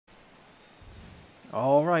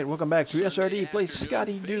All right, welcome back to SRD Plays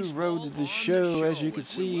Scotty Do Road to the show. As you can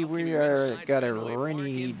see, we are got a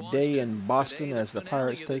rainy day in Boston as the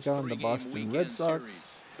Pirates take on the Boston Red Sox.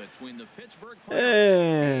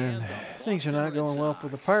 And things are not going well for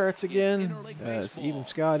the Pirates again. Even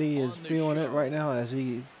Scotty is feeling it right now as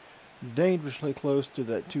he's dangerously close to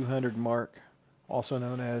that 200 mark, also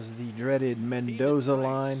known as the dreaded Mendoza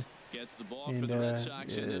line. And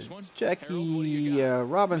Jackie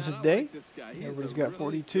Robinson Day. Everybody's got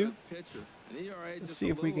 42. Let's see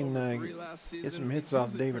if we can get some hits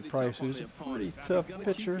off David Price, who's a pretty tough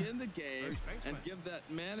pitcher.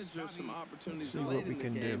 Let's see what we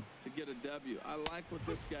can do.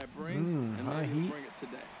 High heat.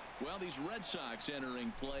 Well, these Red Sox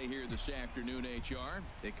entering play here this afternoon, HR.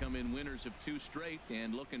 They come in winners of 2 straight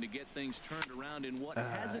and looking to get things turned around in what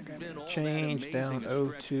hasn't been all change that down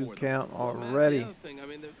amazing 0-2 count already. I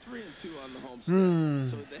mean, they're 3-2 on the home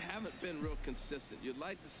so they haven't been real consistent. You'd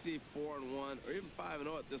like to see 4-1 or even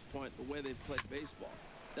 5-0 at this point, the way they play baseball.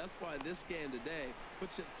 That's why this game today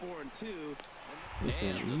puts it 4-2. It's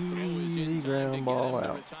an easy ground ball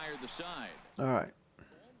out. All right.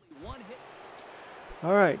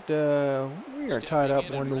 All right, we are tied up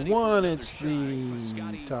 1-1. It's the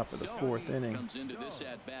top of the 4th inning.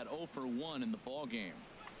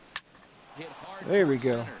 There we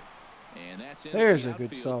go. There's a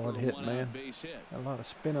good solid hit, man. A lot of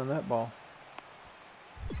spin on that ball.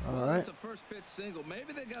 All right.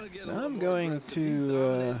 I'm going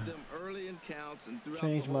to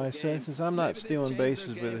change my settings. Since I'm not stealing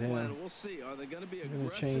bases with him, I'm going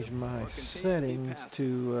to change my settings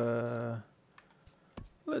to...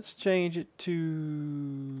 let's change it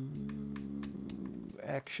to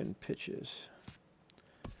action pitches.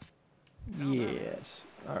 Yes.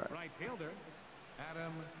 All right.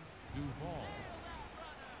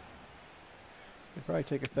 It'll probably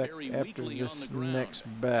take effect after this next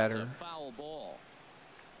batter. Foul ball.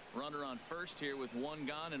 Runner on first here with 1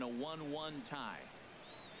 gone and a 1-1 tie.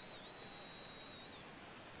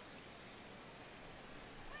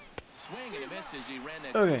 Swing and a miss as he ran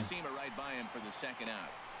that two-seamer right by him for the 2nd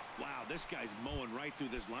out. Wow, this guy's mowing right through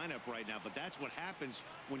this lineup right now, but that's what happens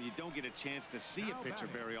when you don't get a chance to see a pitcher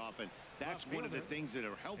very often. That's one of the things that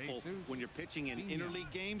are helpful when you're pitching in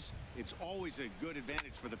interleague games. It's always a good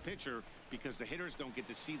advantage for the pitcher because the hitters don't get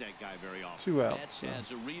to see that guy very often. 2 outs.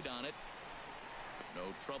 Has a read on it. No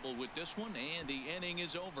trouble with this one, and the inning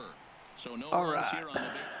is over. So no runs here on the big.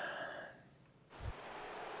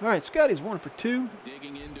 All right, Scotty's 1 for 2.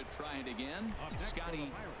 Digging in to try it again.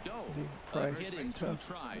 Scotty Doe. Price Hit in 2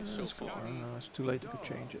 tries so far. It's too late to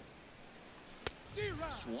change it.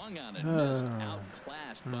 Swung on it, missed,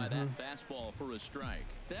 outclassed by that fastball for a strike.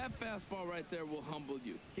 That fastball right there will humble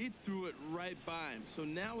you. He threw it right by him. So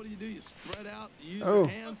now what do? You spread out, use your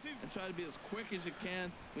hands, and try to be as quick as you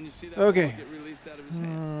can when you see that ball get released out of his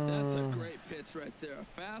hand. That's a great pitch right there. A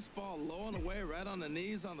fastball low and away, right on the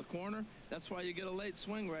knees on the corner. That's why you get a late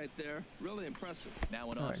swing right there. Really impressive.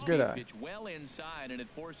 Now an off-speed pitch well inside, and it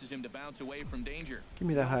forces him to bounce away from danger. Give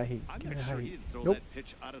me the high heat. I'm not sure he didn't throw that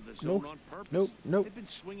pitch out of the zone on purpose. They've been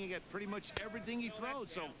swinging at pretty much everything he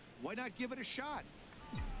throws, so why not give it a shot?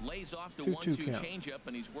 Lays off the 1-2 changeup,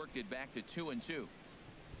 and he's worked it back to 2-2.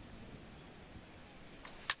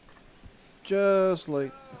 Just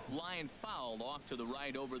like line fouled off to the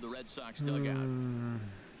right over the Red Sox dugout.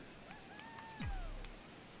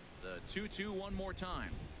 The 2-2 one more time.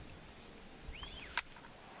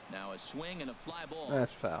 Now a swing and a fly ball.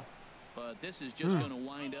 That's foul. But this is just going to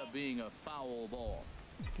wind up being a foul ball.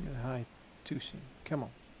 Give me a high 2-seam. Come on.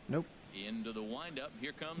 Nope. Into the windup.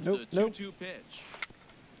 Here comes the 2-2 pitch.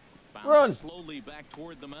 Run. Slowly back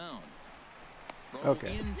toward the mound.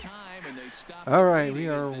 Okay. In time, and they stop. All right, we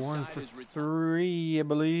are 1 for 3, I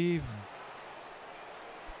believe.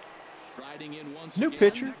 Striding in once New again,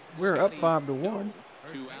 pitcher. We're up Scotty 5-1.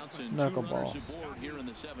 2 outs and Knuckleball. 2 runners aboard here in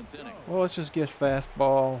the 7th inning. Well, let's just guess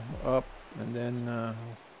fastball up, and then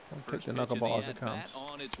we'll pick the knuckleball as it comes.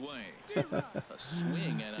 On its way. A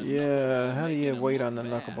swing and a Yeah, how do you wait on the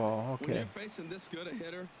knuckleball? Okay. When you're facing this good a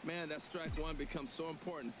hitter, man, that strike one becomes so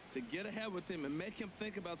important to get ahead with him and make him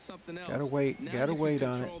think about something else. Gotta wait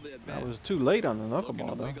on it. I was too late on the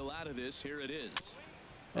knuckleball, though. Out of this, here it is.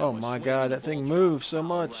 Oh my God, that thing moves so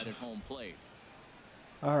much.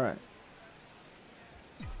 All right.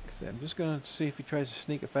 I'm just gonna see if he tries to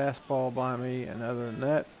sneak a fastball by me, and other than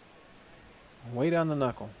that, wait on the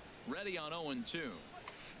knuckle. Ready on 0-2.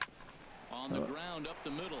 On the ground up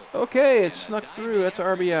the middle. Okay, it snuck through. That's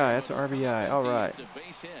RBI. That's RBI. All right.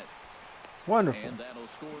 Wonderful. And that'll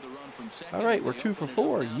score the run from second. All right, we're 2 for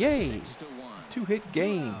 4. Yay! 2-hit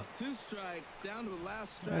game. 2 strikes down to the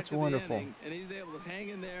last strike. That's of the wonderful. inning, and he's able to hang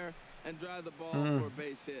in there and drive the ball for a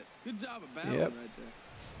base hit. Good job of battling right there.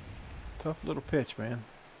 Tough little pitch, man.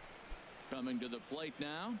 Coming to the plate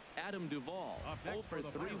now, Adam Duvall. 0 for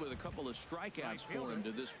 3 with a couple of strikeouts for him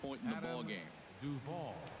to this point in the ball game.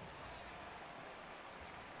 Duvall.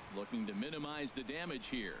 Looking to minimize the damage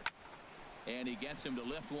here. And he gets him to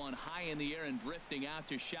lift one high in the air and drifting out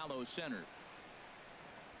to shallow center.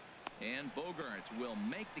 And Bogaerts will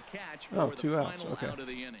make the catch for the 2 outs. final Okay. out of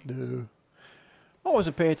the inning. Always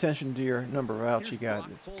pay attention to your number of outs you got.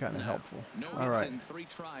 It's kind of helpful. No All hits right. in 3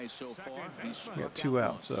 tries so far. He's struck Got out 2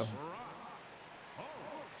 outs, once. so.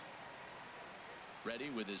 Ready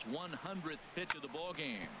with his 100th pitch of the ball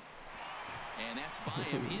game. And that's by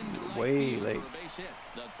him into right Way field late. for a base hit.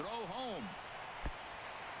 The throw home.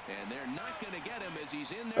 And they're not going to get him as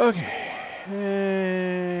he's in there. Okay.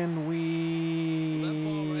 And That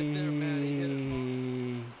ball right there, Matty,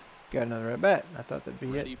 hit it got another at bat. I thought that'd be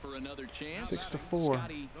Ready it. for another chance. 6 to 4.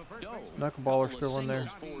 Scotty Doe. Knuckleballer's Couple of still in there.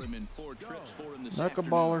 singles for him in 4 trips for him this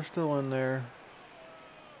Knuckleballer's still in there. afternoon.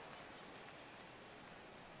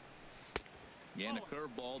 And a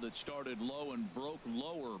curveball that started low and broke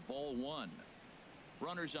lower. Ball 1.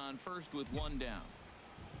 Runners on first with 1 down.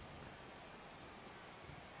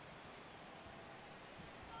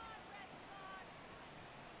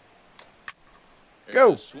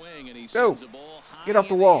 Go. Swing and he Go. sends a ball high Get off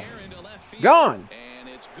the in wall. air into left field. Gone. And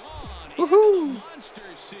it's gone. Woohoo. Into the monster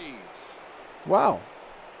seats. Wow.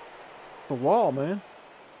 The wall, man.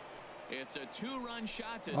 It's a 2-run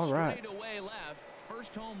shot to All right. straightaway left.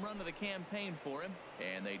 First home run of the campaign for him,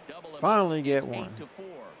 and they double him. Finally up. get It's one. 8 to 4.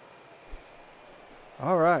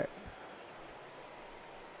 All right.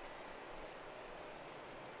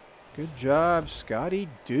 Good job, Scotty.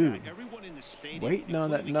 Dude. Everyone in the stadium, Waiting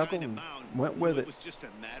on that including the knuckle guy in and the mound, went knew with it. was just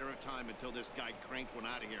a matter of time until this guy cranked one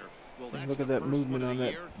out of here. Well, Look that's at the that first movement one on of the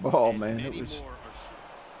that year, ball, and man. It many was more are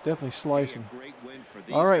definitely slicing. a great win for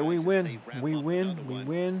these All right, guys we as win. they wrap We up win. another We one,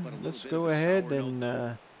 win. but a little Let's bit go of a ahead sour and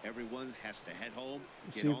note. Everyone has to head home.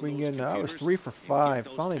 see if we can get. I was 3 for 5.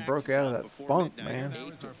 Finally broke out of that funk, man.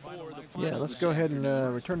 8 to 4. The Yeah, final let's this go ahead and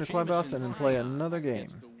afternoon. return to clubhouse and then play another game.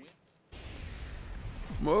 Gets the win.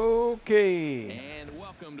 Okay. And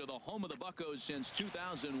welcome to the home of the Buccos since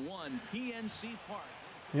 2001, PNC Park.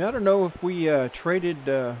 Yeah, I don't know if we traded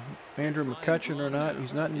Andrew McCutcheon or not.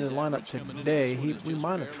 He's not in the lineup today. We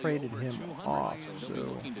might have traded him off. They'll be So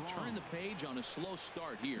looking to turn the page on a slow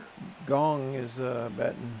start here. Gong is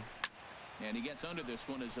batting. And he gets under this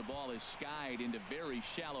one as the ball is skied into very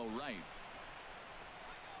shallow right.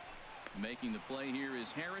 Making the play here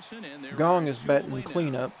is Harrison, and there Gong are is 2 batting away now.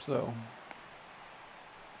 cleanup. So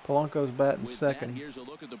Polanco's batting With second. that, here's a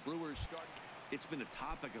look at the Brewers start. It's been a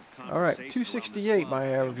topic of All right, conversation 268 around my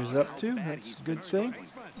this club average is about up how to. bad That's he's a good been thing.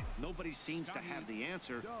 starting. Nobody seems to have the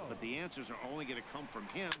answer, but the answers are only going to come from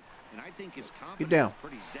him, and I think his confidence down. is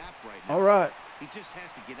pretty zapped right now. All right. He just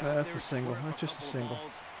has to get out That's there, a single. square up That's just a couple single.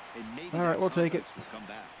 balls, and maybe All right, that we'll take it. confidence will come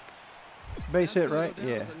back. Base hit, That's right? no doubt,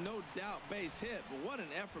 Yeah. it's a no doubt base hit, but what an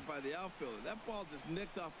effort by the outfielder. That ball just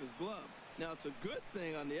nicked off his glove. Now it's a good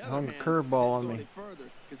thing on the other Hung a hand. curveball on he me. didn't go any further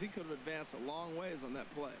because he could have advanced a long ways on that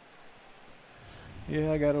play.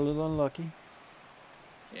 Yeah, I got a little unlucky.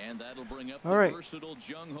 And that'll bring up All the right. versatile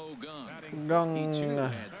Jung Ho Gung. Gong. He too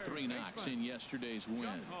had 3 knocks in yesterday's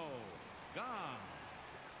win.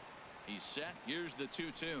 He's set. Here's the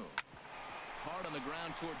 2-2. Hard on the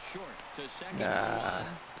ground toward short to second. One.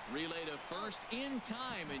 Relay to first in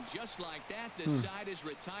time, and just like that, the side is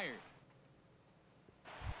retired.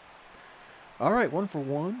 All right, 1 for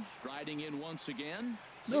 1. Striding in once again.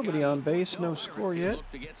 Nobody on base, no score yet.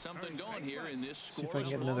 Look to get something going here in this See if I can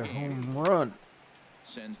get scoreless another ballgame. home run.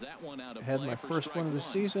 Sends that one out of Had play my for first strike one of the 1.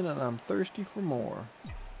 season, and I'm thirsty for more.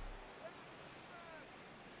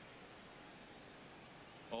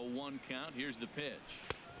 0-1 count. Here's the pitch.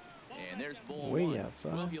 And there's ball Way 1.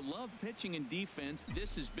 outside. Well, if you love pitching and defense,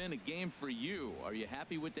 this has been a game for you. Are you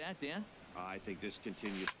happy with that, Dan? I think this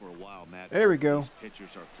continues for a while, Matt. There we go. These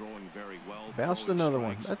pitchers are throwing very well. Bounced throwing another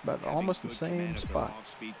one. strikes, That's about having almost the good same command of their spot.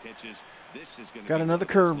 off-speed pitches. This is gonna Got be another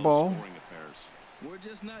one of those curveball. low-scoring affairs. We're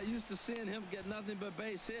just not used to seeing him get nothing but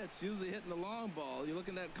base hits, usually hitting the long ball. You look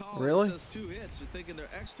at that column, Really? it says 2 hits. You're thinking they're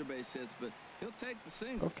extra base hits, but he'll take the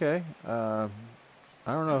single. Okay.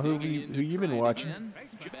 I don't know who Digging in who to you've try been it watching. again.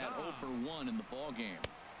 About 0 for 1 in the ball game.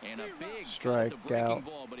 And a big Strike the breaking out.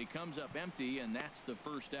 ball, but he comes up empty, and that's the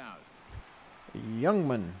first out.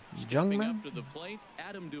 Youngman. Stepping up Youngman? to the plate,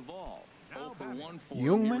 Adam Duvall. 0 for 1 for him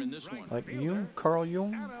here in Youngman? this one. Like Jung? Carl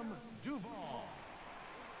Jung?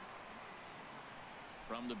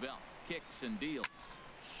 From the belt, kicks and deals.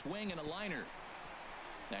 Swing and a liner.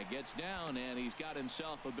 That gets down, and he's got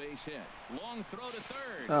himself a base hit. Long throw to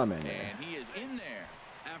third. Oh, man. And he is in there.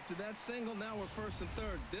 After that single, now we're first and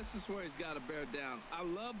third. This is where he's got to bear down. I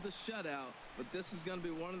love the shutout, but this is going to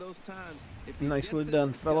be one of those times. If Nicely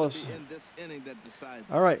done, fellas. in this inning that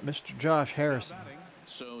decides. All right, Mr. Josh Harrison.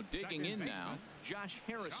 So digging in now, Josh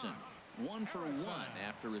Harrison. 1 for 1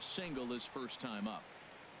 after a single his first time up.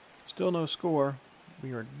 Still no score.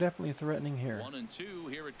 We are definitely threatening here. 1 and 2,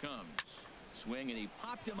 here it comes. Swing, and he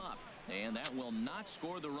popped him up, and that will not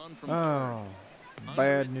score the run from Oh, third.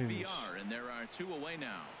 bad news. VR, and there are 2 away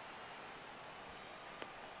now.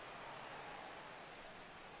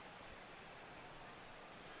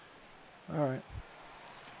 All right.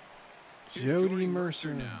 Here's Jody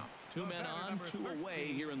Mercer. Now. 2 men on, 2 away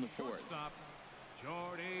here in the fourth.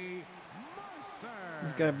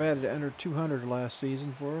 This guy batted under 200 last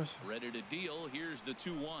season for us. Ready to deal. Here's the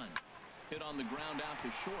 2-1. Hit on the ground out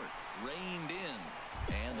to short. Reined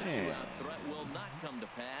in. And the 2-out threat will not come to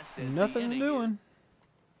pass. As nothing doing.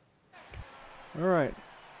 All right.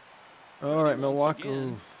 All right, Milwaukee.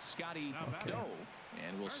 Again, Scotty Doe.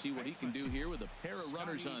 And we'll see what he can do here with a pair of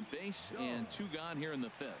runners on base and 2 gone here in the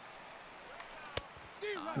 5th.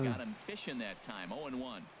 Got him fishing that time.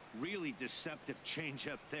 0-1. Really deceptive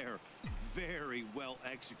changeup there. Very well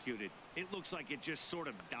executed. It looks like it just sort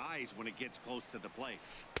of dies when it gets close to the plate.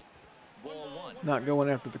 Ball 1. Not going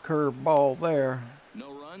after the curve ball there.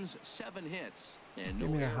 No runs, 7 hits, and Give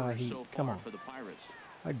no me a high errors heat. so Come far on. for the Pirates.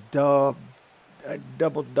 I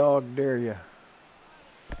double dog dare you.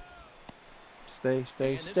 Stay, And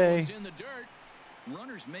stay, this stay. one's in the dirt.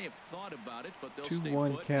 Runners may have thought about it, but they'll stay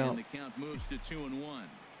 2-1 put, count. and the count moves to 2-1.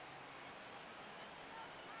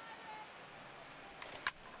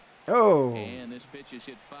 Oh. And this pitch is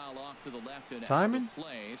hit foul off to the left and Timing? out of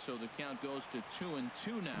play, so the count goes to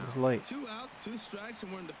 2-2 now. It was late. 2 outs, 2 strikes,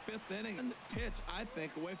 and we're in the 5th inning. And the pitch, I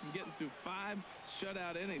think, away from getting through 5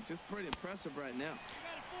 shutout innings. It's pretty impressive right now.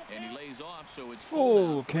 And he lays off, so it's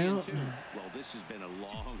Full 3-2. count. Well, this has been a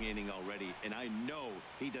long inning already, and I know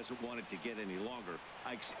he doesn't want it to get any longer.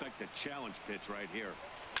 I expect a challenge pitch right here.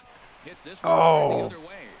 Hits this one right the Oh. other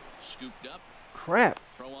way. Scooped up. Crap.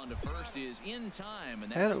 Throw on to first is in time,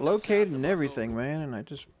 and I had that it located and everything, man, and I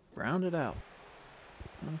just rounded out.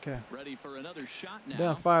 Okay. Ready for another shot now.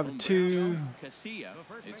 Down 5-2. Casilla.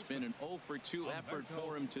 It's been an 0 for 2 effort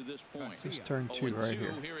for him to this point. This is turn 2 right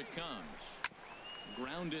here. Here it comes.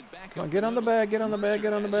 Grounded back. Come on, get on the bag, get on the bag,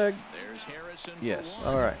 get on the bag. There's Harrison. For Yes, 1.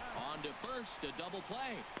 all right. On to first, a double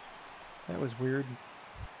play. That was weird.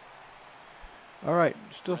 All right,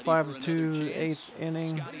 still Ready for another 5-2, chance. 8th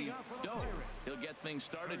inning. Scotty Doe. He'll get things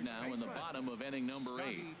started now in the bottom of inning number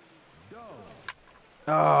 8.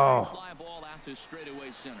 Oh, Fly ball out to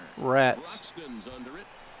straightaway center. rats. Broxton's under it.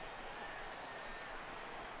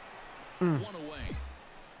 Mm. 1 away.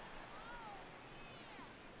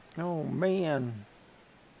 Oh, man.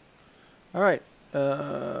 All right,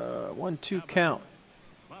 1-2 count.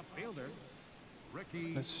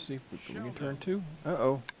 Let's see if we can turn 2.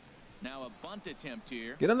 Uh-oh. Now a bunt attempt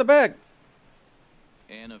here. Get on the bag.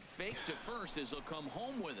 And a fake to first as he'll come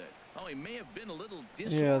home with it. Oh, he may have been a little Yeah,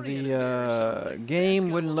 disoriented there or the something. game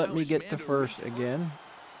That's wouldn't gonna let allow me his get man to to first reach again.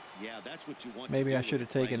 Yeah, that's what you want. Maybe to I do should with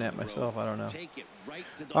have taken playing that on the myself. road. I don't know. Take it right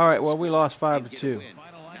to the All right, home well, we square lost and get a 5-2. win.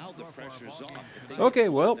 Now the pressure's off. If they Okay,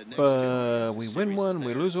 can well, win the next two, we the win series one, is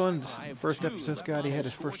we theirs. lose one. First episode, Scotty had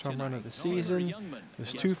his first home run of the season. It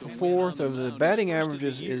was 2 for 4th. The batting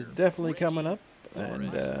averages is definitely coming up,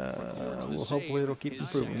 and well, hopefully it'll keep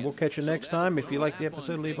improving. We'll catch you next time. If you like the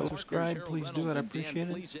episode, leave a subscribe. Please do it. I appreciate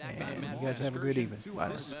it. And you guys have a good evening. Bye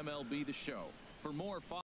now. MLB The Show. For more